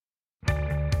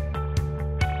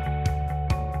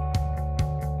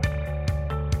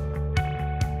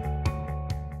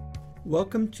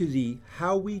Welcome to the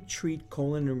How We Treat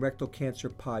Colon and Rectal Cancer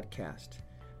podcast,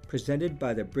 presented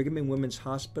by the Brigham and Women's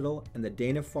Hospital and the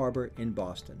Dana-Farber in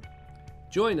Boston.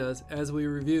 Join us as we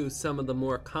review some of the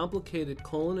more complicated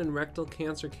colon and rectal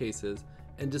cancer cases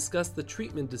and discuss the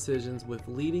treatment decisions with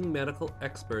leading medical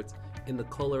experts in the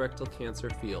colorectal cancer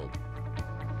field.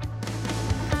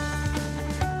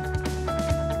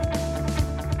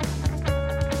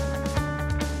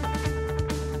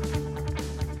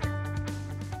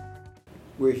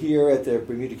 We're here at the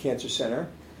Bermuda Cancer Center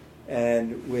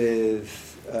and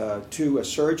with a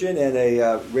surgeon and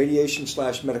a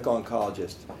radiation/medical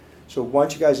oncologist. So why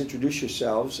don't you guys introduce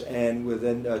yourselves, and we'll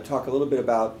then talk a little bit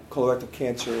about colorectal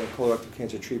cancer and colorectal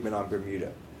cancer treatment on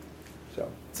Bermuda.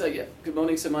 Good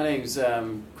morning. So my name's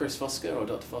Chris Fosker, or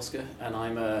Dr. Fosker, and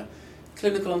I'm a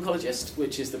clinical oncologist,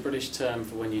 which is the British term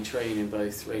for when you train in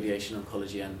both radiation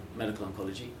oncology and medical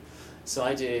oncology. So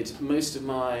I did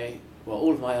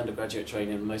all of my undergraduate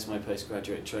training and most of my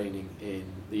postgraduate training in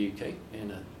the UK,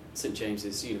 in St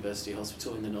James's University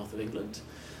Hospital in the north of England.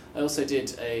 I also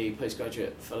did a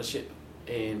postgraduate fellowship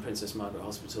in Princess Margaret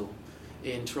Hospital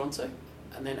in Toronto,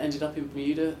 and then ended up in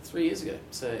Bermuda 3 years ago,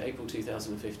 so April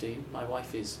 2015. My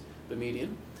wife is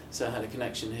Bermudian, so I had a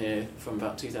connection here from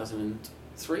about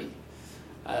 2003.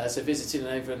 So visited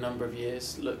over a number of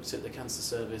years, looked at the cancer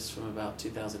service from about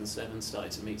 2007,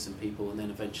 started to meet some people, and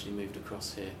then eventually moved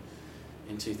across here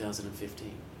in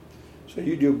 2015. So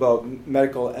you do both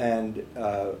medical and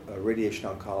radiation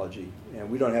oncology, and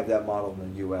we don't have that model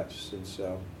in the U.S., and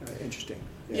so interesting.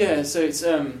 Yeah, so it's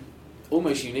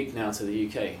almost unique now to the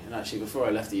UK, and actually before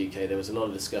I left the UK there was a lot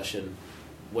of discussion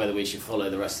whether we should follow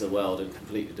the rest of the world and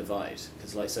completely divide,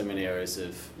 because like so many areas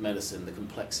of medicine, the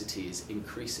complexity is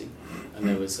increasing, and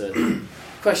there was a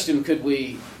question, could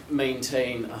we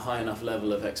maintain a high enough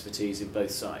level of expertise in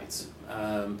both sides?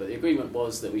 But the agreement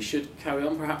was that we should carry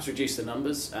on, perhaps reduce the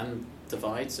numbers and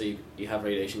divide, so you have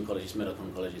radiation oncologists, medical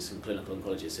oncologists and clinical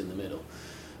oncologists in the middle,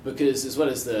 because as well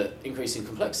as the increasing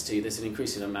complexity, there's an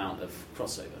increasing amount of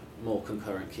crossover, more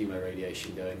concurrent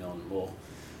chemoradiation going on, more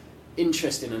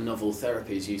interest in novel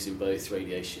therapies using both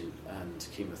radiation and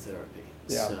chemotherapy.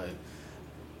 Yeah. So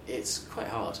it's quite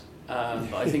hard,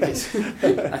 but I think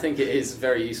it is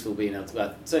very useful being able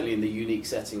to, certainly in the unique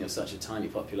setting of such a tiny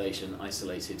population,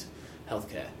 isolated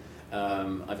healthcare.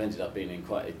 I've ended up being in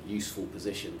quite a useful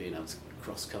position, being able to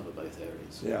cross-cover both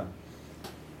areas. Yeah.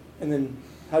 And then,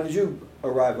 how did you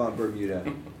arrive on Bermuda?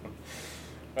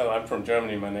 Well, I'm from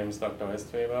Germany. My name is Dr.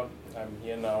 Vestweber. I'm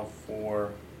here now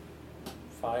for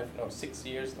 6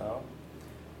 years now.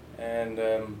 And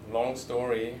long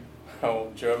story how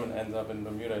German ends up in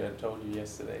Bermuda, I told you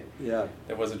yesterday. Yeah.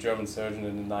 There was a German surgeon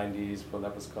in the 90s for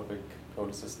laparoscopic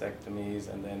cholecystectomies,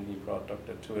 and then he brought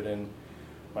Dr. Tuedin,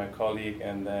 my colleague,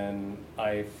 and then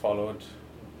I followed,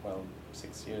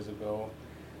 6 years ago.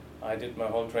 I did my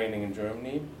whole training in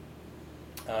Germany.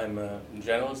 I'm a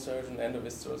general surgeon and a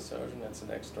visceral surgeon. That's an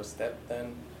extra step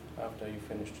then, after you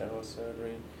finish general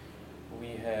surgery.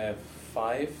 We have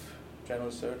 5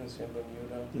 general surgeons here in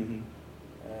Bermuda,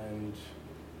 and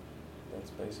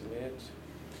that's basically it.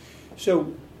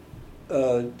 So,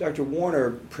 Dr.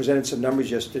 Warner presented some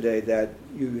numbers yesterday that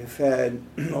you have had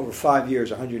over 5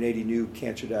 years, 180 new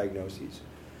cancer diagnoses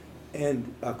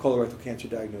and colorectal cancer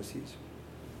diagnoses.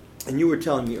 And you were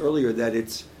telling me earlier that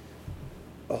it's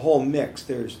a whole mix.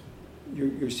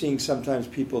 You're seeing sometimes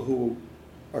people who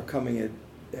are coming at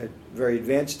very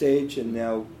advanced stage, and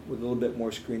now with a little bit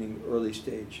more screening early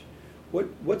stage.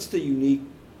 What's the unique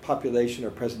population or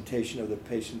presentation of the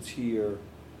patients here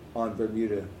on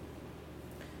Bermuda?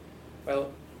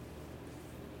 Well,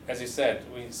 as you said,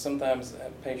 we sometimes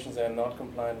have patients that are not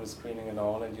compliant with screening at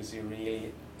all, and you see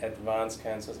really advanced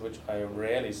cancers, which I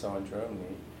rarely saw in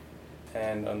Germany.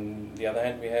 And on the other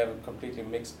hand, we have a completely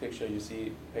mixed picture. You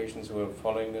see patients who are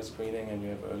following their screening, and you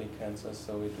have early cancers,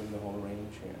 so we're doing the whole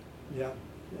range here. Yeah.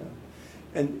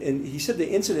 And he said the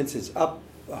incidence is up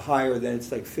higher than,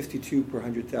 it's like 52 per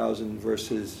 100,000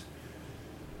 versus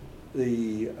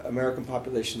the American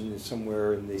population is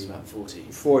somewhere in the... It's about 40.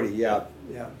 40, yeah.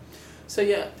 So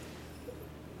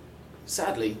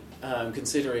sadly,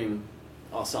 considering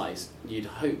our size, you'd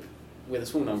hope with a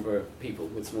small number of people,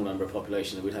 with a small number of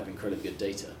population, that we'd have incredibly good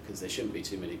data, because there shouldn't be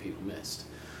too many people missed.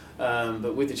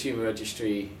 But with the tumour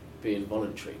registry being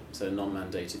voluntary, so a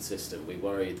non-mandated system, we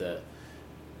worry that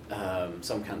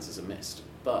some cancers are missed.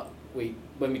 But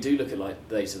when we do look at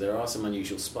data, there are some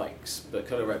unusual spikes, but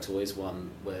colorectal is one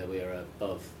where we are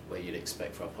above where you'd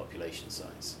expect for our population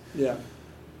size. Yeah.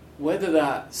 Whether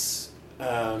that's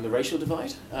the racial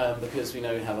divide, because we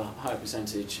know we have a higher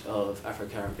percentage of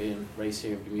Afro-Caribbean race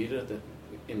here in Bermuda, that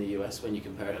in the US when you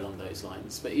compare it along those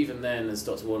lines. But even then, as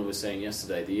Dr. Warner was saying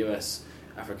yesterday, the US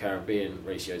Afro-Caribbean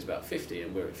ratio is about 50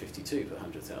 and we're at 52 per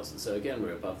 100,000. So again,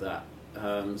 we're above that.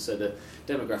 So the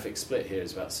demographic split here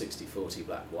is about 60-40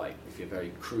 black-white, if you're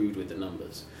very crude with the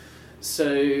numbers.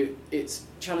 So it's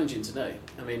challenging to know.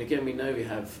 I mean, again, we know we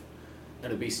have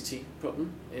an obesity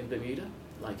problem in Bermuda.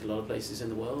 Like a lot of places in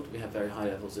the world, we have very high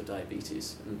levels of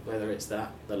diabetes, and whether it's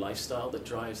that, the lifestyle that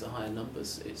drives the higher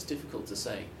numbers, it's difficult to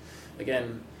say.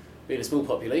 Again, being a small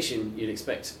population, you'd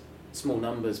expect small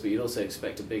numbers, but you'd also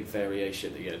expect a big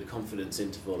variation. You know, the confidence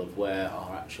interval of where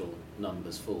our actual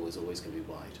numbers fall is always going to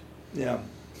be wide. Yeah.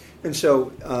 And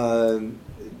so,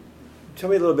 tell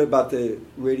me a little bit about the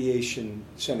radiation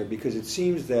center, because it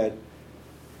seems that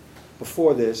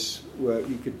before this,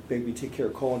 you could maybe take care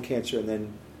of colon cancer and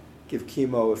then give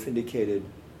chemo if indicated,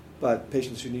 but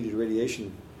patients who needed radiation,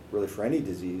 really for any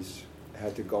disease,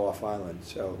 had to go off island.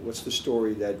 So what's the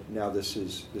story that now this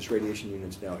radiation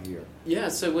unit's now here? Yeah,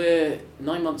 so we're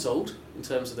 9 months old in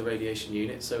terms of the radiation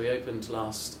unit. So we opened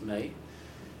last May,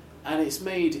 and it's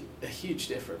made a huge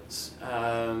difference.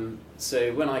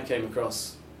 So when I came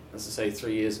across, as I say,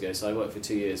 3 years ago, so I worked for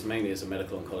 2 years, mainly as a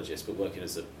medical oncologist, but working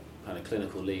as a kind of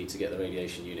clinical lead to get the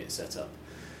radiation unit set up.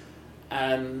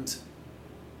 And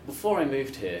before I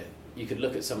moved here, you could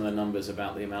look at some of the numbers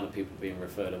about the amount of people being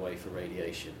referred away for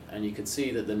radiation, and you could see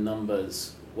that the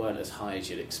numbers weren't as high as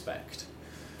you'd expect.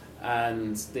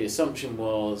 And the assumption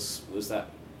was that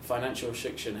financial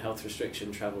restriction, health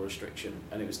restriction, travel restriction,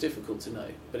 and it was difficult to know.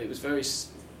 But it was very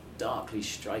starkly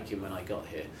striking when I got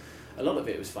here. A lot of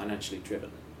it was financially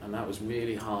driven, and that was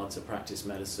really hard to practice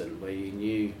medicine, where you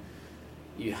knew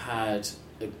you had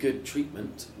a good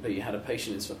treatment, but you had a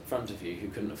patient in front of you who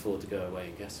couldn't afford to go away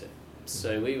and get it.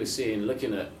 So we were seeing,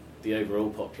 looking at the overall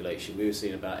population, we were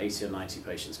seeing about 80 or 90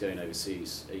 patients going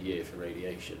overseas a year for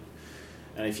radiation.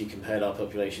 And if you compared our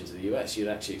population to the US, you'd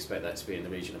actually expect that to be in the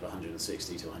region of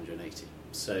 160 to 180.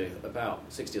 So about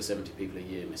 60 or 70 people a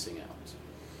year missing out.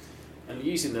 And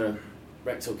using the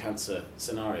rectal cancer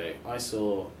scenario, I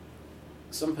saw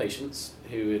some patients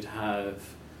who would have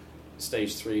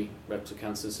stage 3 rectal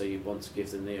cancer, so you'd want to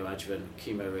give them neoadjuvant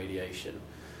chemoradiation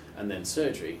and then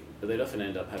surgery, but they'd often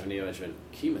end up having neoadjuvant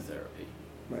chemotherapy,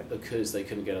 right, because they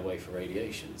couldn't get away for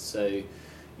radiation. So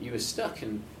you were stuck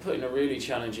and put in a really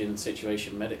challenging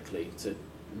situation medically to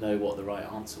know what the right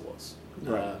answer was,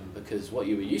 right, because what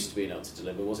you were used to being able to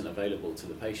deliver wasn't available to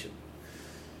the patient.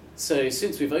 So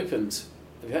since we've opened,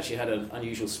 we've actually had an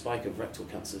unusual spike of rectal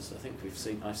cancers. I think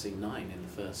I've seen 9 in the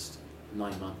first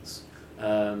 9 months.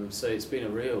 So it's been a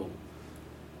real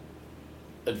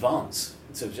advance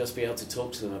to just be able to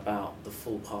talk to them about the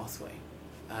full pathway.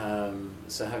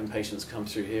 So having patients come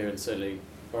through here, and certainly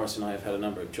Boris and I have had a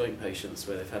number of joint patients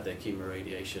where they've had their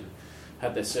chemoradiation,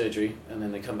 had their surgery, and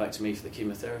then they come back to me for the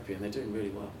chemotherapy, and they're doing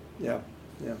really well. Yeah,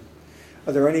 yeah.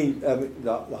 Are there any,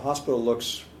 the hospital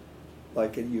looks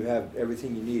like you have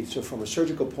everything you need. So from a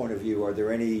surgical point of view, are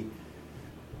there any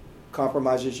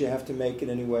compromises you have to make in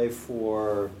any way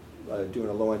for doing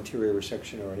a low anterior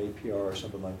resection or an APR or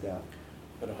something like that?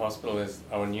 But the hospital is,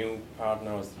 our new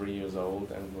partner is 3 years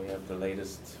old, and we have the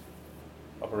latest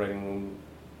operating room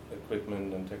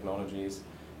equipment and technologies.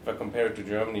 If I compare it to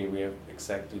Germany, we have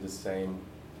exactly the same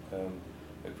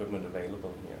equipment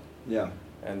available here. Yeah.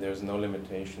 And there's no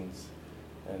limitations.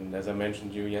 And as I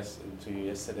mentioned to you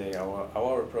yesterday,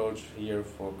 our approach here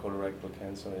for colorectal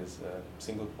cancer is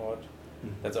single port.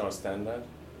 Mm-hmm. That's our standard.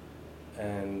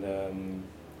 And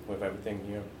we have everything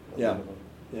here available.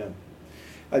 Yeah.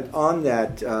 On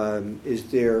that, is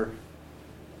there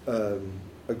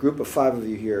a group of 5 of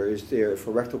you here? Is there, if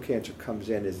a rectal cancer comes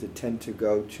in, is it tend to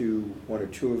go to 1 or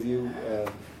 2 of you?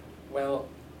 Well,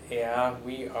 yeah,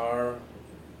 we are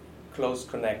close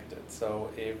connected. So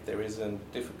if there is a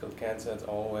difficult cancer, it's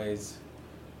always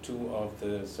 2 of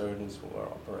the surgeons who are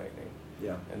operating.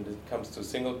 Yeah. And it comes to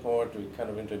single port, we kind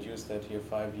of introduced that here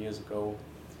 5 years ago.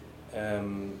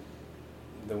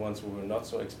 The ones who were not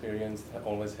so experienced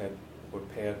were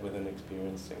paired with an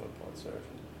experienced single port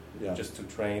surgeon, just to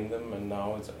train them, and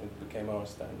now it became our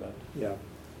standard. Yeah,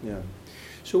 yeah.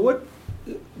 So what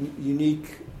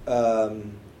unique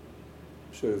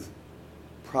sort of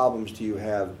problems do you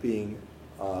have being,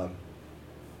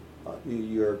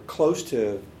 you're close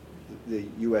to the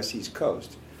U.S. East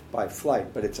Coast by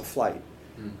flight, but it's a flight.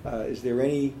 Is there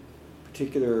any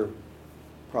particular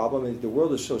problem? The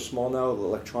world is so small now,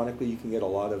 electronically you can get a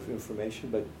lot of information,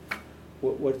 but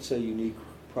what's a unique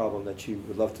problem that you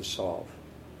would love to solve?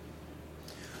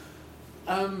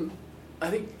 I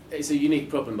think it's a unique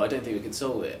problem, but I don't think we can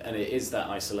solve it, and it is that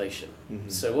isolation. Mm-hmm.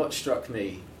 So what struck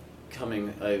me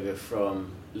coming over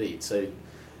from Leeds, so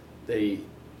the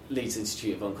Leeds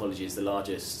Institute of Oncology is the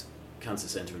largest cancer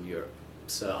centre in Europe.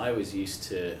 So I was used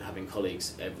to having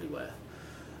colleagues everywhere.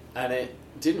 And it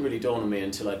didn't really dawn on me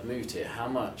until I'd moved here how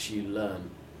much you learn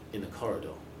in the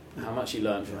corridor, how much you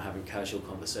learn from having casual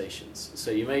conversations.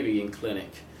 So you may be in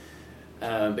clinic,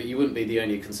 but you wouldn't be the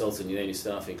only consultant, the only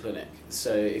staff in clinic.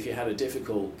 So if you had a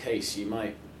difficult case, you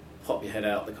might pop your head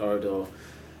out the corridor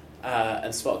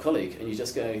and spot a colleague, and you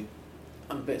just go,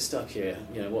 I'm a bit stuck here,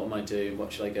 what am I doing,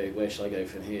 what should I go, where should I go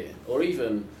from here? Or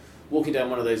even walking down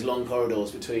one of those long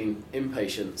corridors between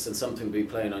inpatients and something will be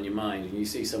playing on your mind, and you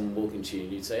see someone walking to you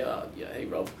and you'd say, hey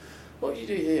Rob, what do you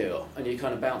do here? And you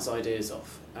kind of bounce ideas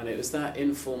off. And it was that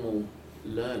informal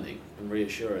learning and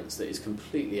reassurance that is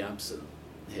completely absent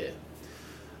here.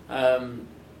 I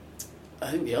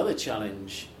think the other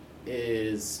challenge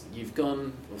is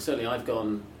certainly I've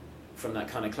gone from that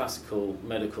kind of classical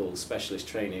medical specialist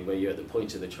training where you're at the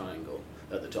point of the triangle,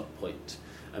 at the top point,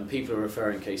 and people are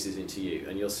referring cases into you,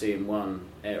 and you're seeing one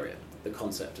area, the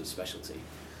concept of specialty.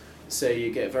 So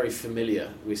you get very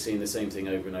familiar with seeing the same thing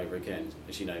over and over again.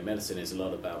 As you know, medicine is a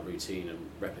lot about routine and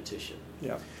repetition.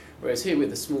 Yeah. Whereas here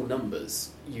with the small numbers,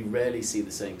 you rarely see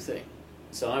the same thing.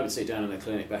 So I would sit down in a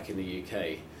clinic back in the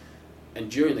UK, and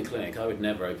during the clinic I would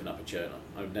never open up a journal.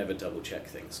 I would never double check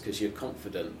things because you're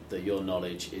confident that your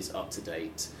knowledge is up to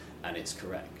date and it's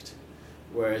correct.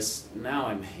 Whereas now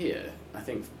I'm here, I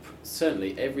think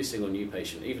certainly every single new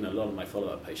patient, even a lot of my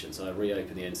follow-up patients, I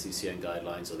reopen the NCCN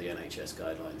guidelines or the NHS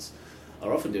guidelines. I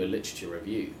often do a literature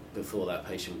review before that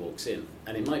patient walks in.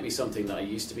 And it might be something that I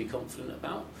used to be confident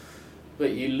about,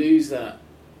 but you lose that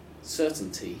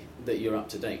certainty that you're up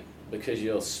to date because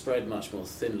you're spread much more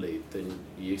thinly than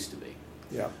you used to be.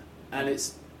 Yeah. And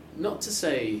it's not to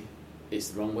say it's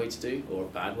the wrong way to do or a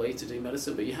bad way to do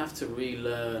medicine, but you have to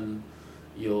relearn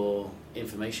your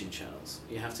information channels.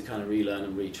 You have to kind of relearn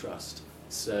and retrust.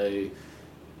 So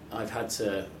I've had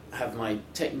to have my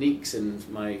techniques and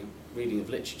my reading of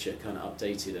literature kind of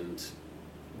updated and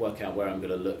work out where I'm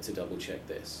going to look to double check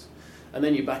this. And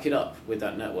then you back it up with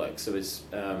that network. So as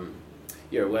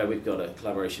you're aware, we've got a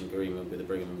collaboration agreement with the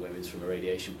Brigham and Women's from a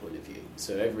radiation point of view.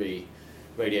 So every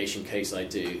radiation case I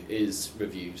do is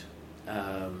reviewed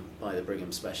by the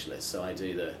Brigham specialist. So I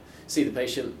see the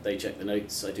patient, they check the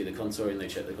notes, I do the contouring, they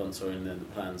check the contouring, and then the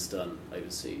plan's done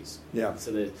overseas. Yeah.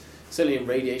 So certainly in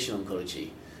radiation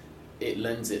oncology, it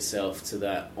lends itself to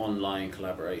that online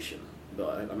collaboration.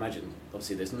 But I imagine,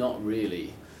 obviously, there's not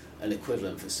really an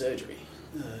equivalent for surgery.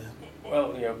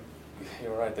 Well,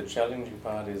 you're right. The challenging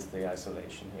part is the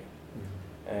isolation here.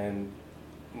 Mm-hmm. And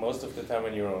most of the time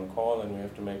when you're on call and you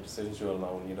have to make decisions, you're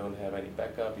alone. You don't have any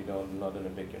backup. Not in a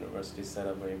big university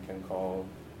setup where you can call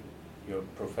your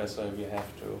professor if you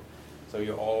have to. So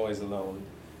you're always alone.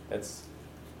 That's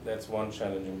one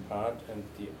challenging part. And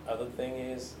the other thing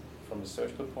is, from a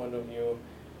surgical point of view,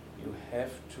 you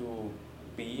have to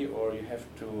you have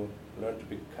to learn to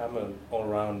become an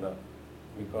all-rounder,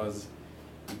 because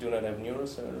we do not have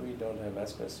neurosurgery, we don't have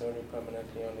vascular surgery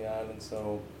permanently on the island,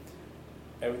 so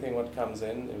everything what comes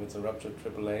in, if it's a ruptured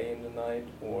AAA in the night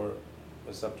or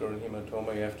a subdural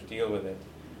hematoma, you have to deal with it,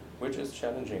 which is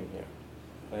challenging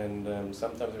here. And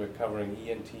sometimes we're covering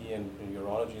ENT and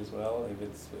urology as well, if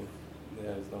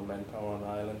there is no manpower on the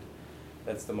island.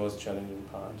 That's the most challenging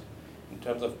part. In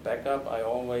terms of backup, I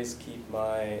always keep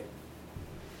my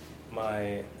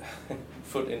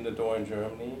foot in the door in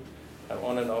Germany. I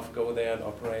on and off go there and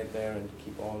operate there and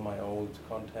keep all my old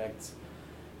contacts,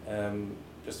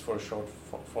 just for a short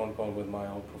phone call with my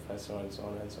old professor and so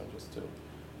on, just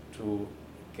to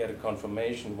get a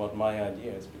confirmation what my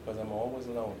idea is, because I'm always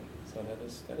alone. So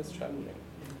that is challenging.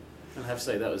 And I have to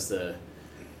say that was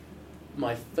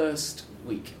my first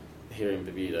week here in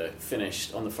Bermuda.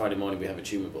 Finished on the Friday morning. We have a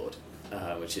tumour board,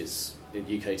 which is in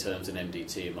UK terms an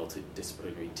MDT, a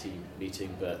multidisciplinary team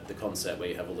meeting, but the concept where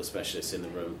you have all the specialists in the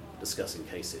room discussing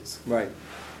cases. Right.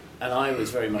 And I was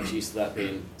very much used to that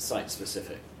being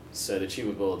site-specific. So the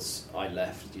tumour boards I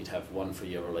left, you'd have one for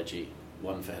urology,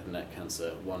 one for head and neck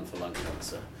cancer, one for lung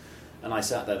cancer. And I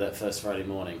sat there that first Friday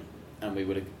morning, and we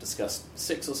would have discussed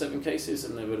 6 or 7 cases,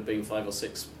 and there would have been 5 or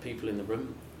 6 people in the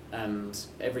room, and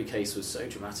every case was so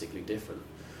dramatically different.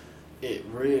 It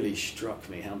really struck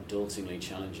me how dauntingly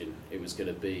challenging it was going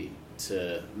to be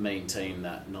to maintain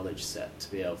that knowledge set,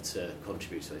 to be able to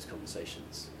contribute to those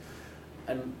conversations.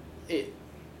 And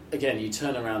again, you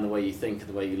turn around the way you think and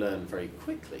the way you learn very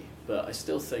quickly, but I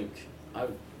still think, I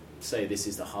would say this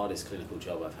is the hardest clinical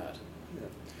job I've had. Yeah.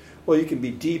 Well, you can be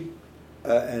deep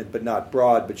but not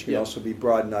broad, but you can also be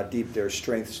broad and not deep. There are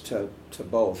strengths to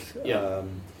both. Yeah.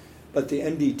 But the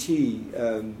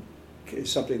MDT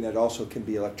is something that also can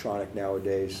be electronic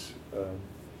nowadays.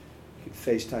 You can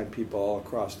FaceTime people all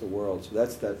across the world. So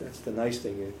that's the nice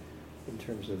thing in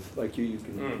terms of, like you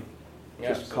can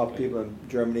just call people in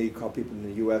Germany, call people in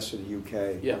the U.S. or the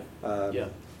U.K. Yeah. I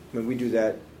mean, we do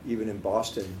that even in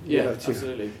Boston.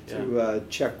 Absolutely. To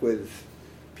check with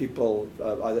people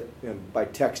either, by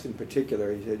text in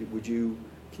particular. He said,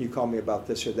 can you call me about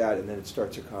this or that? And then it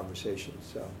starts a conversation.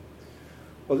 So,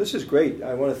 well, this is great.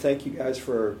 I want to thank you guys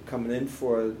for coming in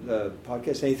for the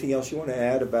podcast. Anything else you want to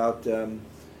add about the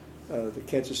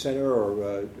Cancer Center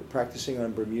or practicing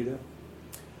on Bermuda?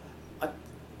 I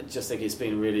just think it's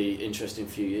been a really interesting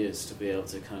few years to be able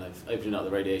to kind of opening up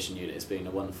the radiation unit. It's been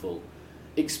a wonderful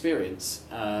experience,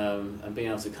 and being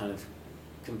able to kind of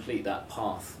complete that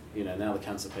path. Now the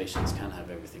cancer patients can have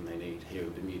everything they need here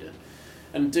in Bermuda.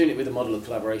 And doing it with a model of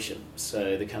collaboration.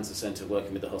 So the Cancer Centre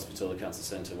working with the hospital, the Cancer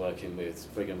Centre working with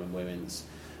Brigham and Women's,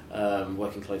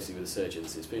 working closely with the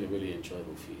surgeons. It's been a really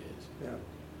enjoyable few years.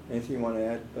 Yeah. Anything you want to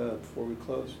add before we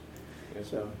close? Yes.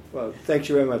 So, well, thanks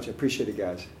you very much. I appreciate it,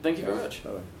 guys. Thank you very much.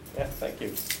 Bye-bye. Yeah, thank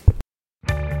you.